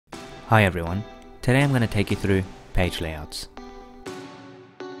Hi everyone, today I'm going to take you through page layouts.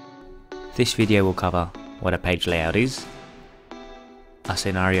 This video will cover what a page layout is, a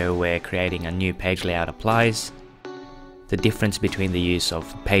scenario where creating a new page layout applies, the difference between the use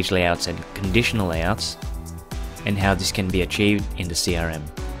of page layouts and conditional layouts, and how this can be achieved in the CRM.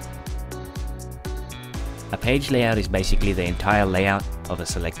 A page layout is basically the entire layout of a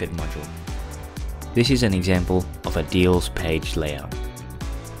selected module. This is an example of a deals page layout.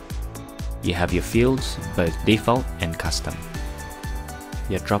 You have your fields, both default and custom,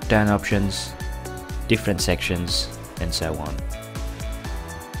 your drop-down options, different sections, and so on.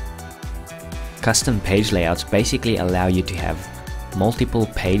 Custom page layouts basically allow you to have multiple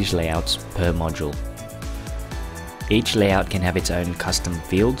page layouts per module. Each layout can have its own custom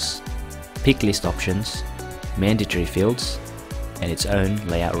fields, pick list options, mandatory fields, and its own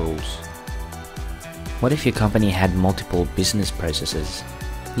layout rules. What if your company had multiple business processes?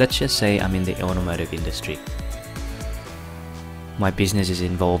 Let's just say I'm in the automotive industry. My business is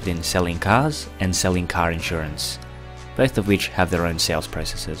involved in selling cars and selling car insurance, both of which have their own sales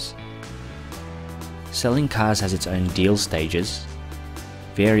processes. Selling cars has its own deal stages,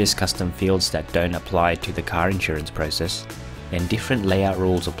 various custom fields that don't apply to the car insurance process, and different layout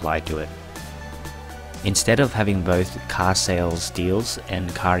rules apply to it. Instead of having both car sales deals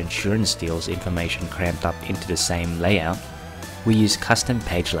and car insurance deals information cramped up into the same layout, we use custom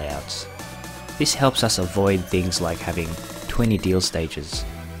page layouts. This helps us avoid things like having 20 deal stages.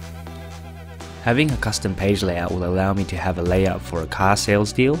 Having a custom page layout will allow me to have a layout for a car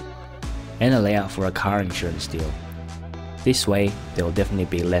sales deal and a layout for a car insurance deal. This way, there will definitely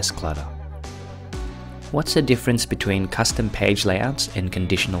be less clutter. What's the difference between custom page layouts and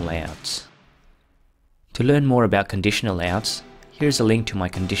conditional layouts? To learn more about conditional layouts, here's a link to my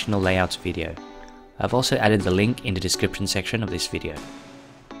conditional layouts video. I've also added the link in the description section of this video.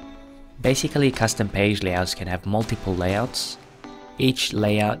 Basically, custom page layouts can have multiple layouts. Each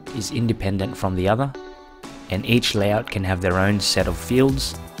layout is independent from the other, and each layout can have their own set of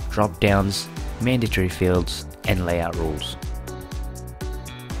fields, drop-downs, mandatory fields, and layout rules.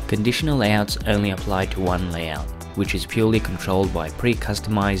 Conditional layouts only apply to one layout, which is purely controlled by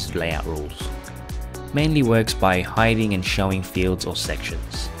pre-customized layout rules. Mainly works by hiding and showing fields or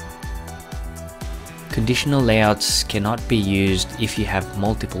sections. Conditional layouts cannot be used if you have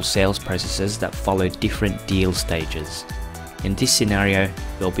multiple sales processes that follow different deal stages. In this scenario, it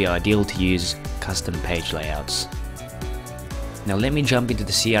will be ideal to use custom page layouts. Now let me jump into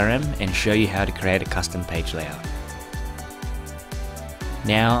the CRM and show you how to create a custom page layout.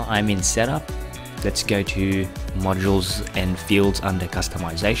 Now I'm in Setup. Let's go to Modules and Fields under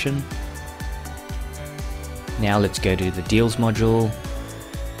Customization. Now let's go to the Deals module.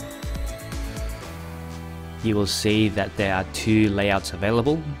 You will see that there are two layouts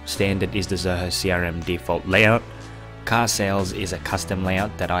available. Standard is the Zoho CRM default layout. Car sales is a custom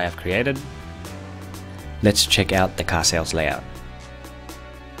layout that I have created. Let's check out the car sales layout.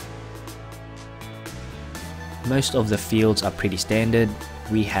 Most of the fields are pretty standard.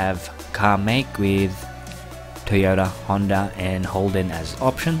 We have car make with Toyota, Honda, and Holden as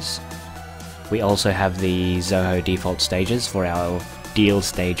options. We also have the Zoho default stages for our deal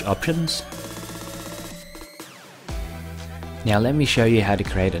stage options. Now let me show you how to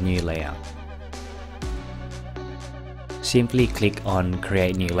create a new layout. Simply click on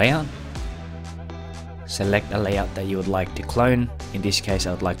Create New Layout. Select a layout that you would like to clone. In this case,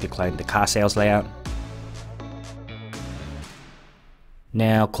 I would like to clone the car sales layout.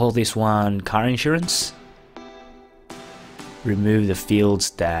 Now call this one Car Insurance. Remove the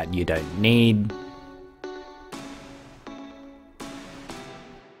fields that you don't need.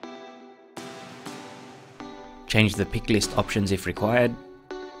 Change the pick list options if required.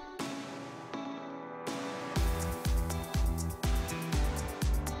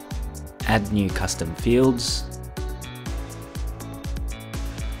 Add new custom fields.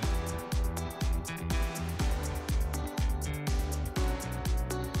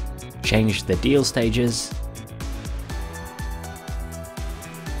 Change the deal stages.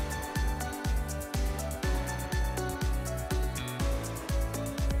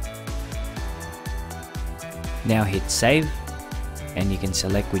 Now hit save, and you can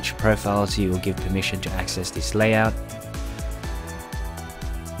select which profiles you will give permission to access this layout.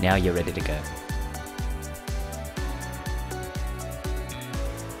 Now you're ready to go.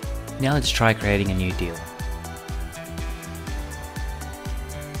 Now let's try creating a new deal.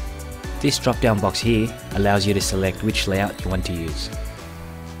 This drop-down box here allows you to select which layout you want to use.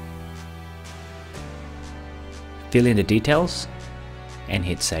 Fill in the details and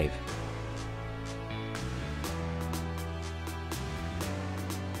hit save.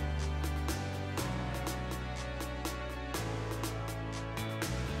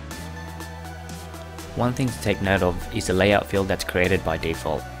 One thing to take note of is the layout field that's created by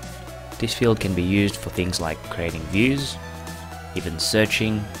default. This field can be used for things like creating views, even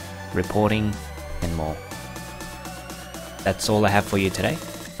searching, reporting, and more. That's all I have for you today.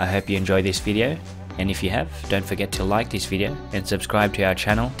 I hope you enjoyed this video, and if you have, don't forget to like this video and subscribe to our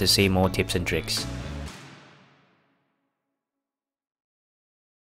channel to see more tips and tricks.